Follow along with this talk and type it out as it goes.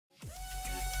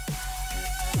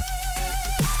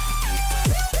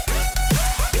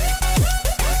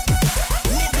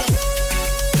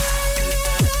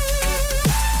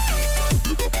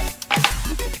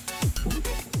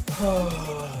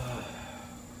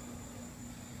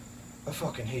I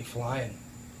fucking hate flying.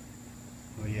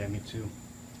 Oh yeah, me too.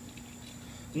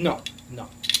 No.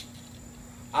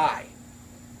 I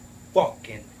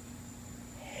fucking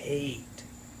hate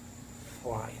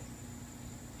flying.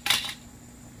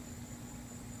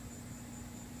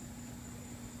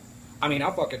 I mean,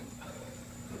 I'll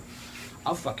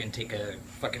fucking take a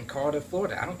fucking car to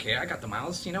Florida. I don't care. I got the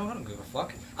miles, you know. I don't give a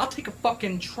fuck. I'll take a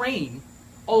fucking train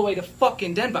all the way to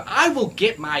fucking Denver. I will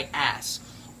get my ass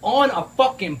on a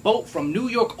fucking boat from New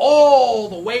York all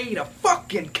the way to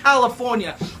fucking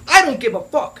California. I don't give a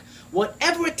fuck.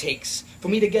 Whatever it takes for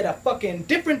me to get a fucking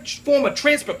different form of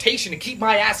transportation to keep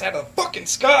my ass out of the fucking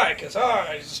sky. Because,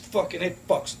 I just fucking, it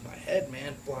fucks with my head,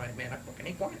 man. Flying, man. I fucking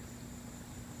hate flying.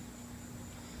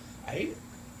 I hate it.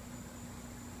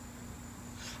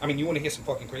 I mean, you want to hear some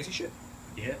fucking crazy shit?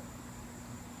 Yeah.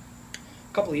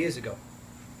 A couple of years ago,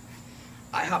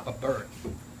 I hop a bird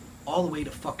all the way to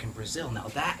fucking Brazil. Now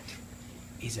that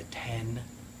is a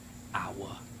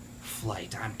 10-hour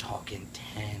flight. I'm talking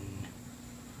 10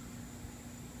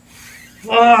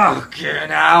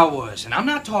 fucking hours. And I'm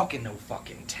not talking no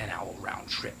fucking 10-hour round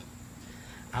trip.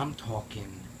 I'm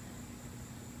talking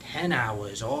 10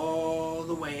 hours all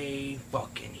the way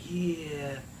fucking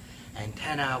here, and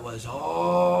 10 hours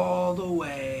all the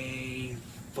way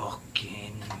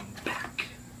fucking back.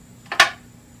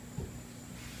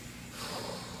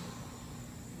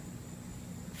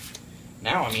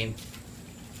 Now, I mean,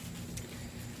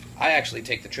 I actually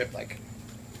take the trip like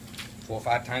 4 or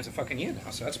 5 times a fucking year now,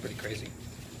 so that's pretty crazy.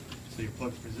 So your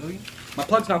plug's Brazilian? My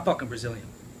plug's not fucking Brazilian.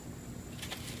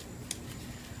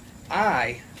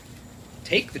 I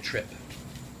take the trip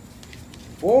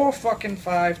 4 or fucking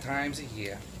 5 times a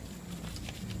year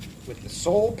with the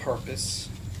sole purpose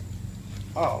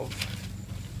of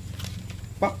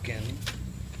fucking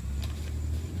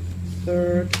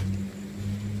third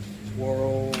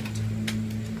world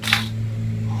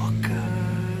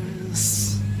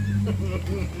hookers.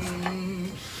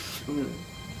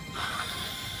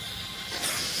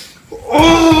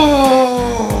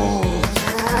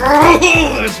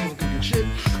 That's fucking good shit.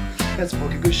 That's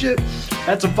fucking good shit.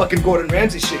 That's some fucking Gordon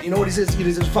Ramsay shit. You know what he says?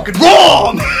 He says fucking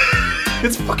wrong.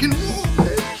 It's fucking wrong.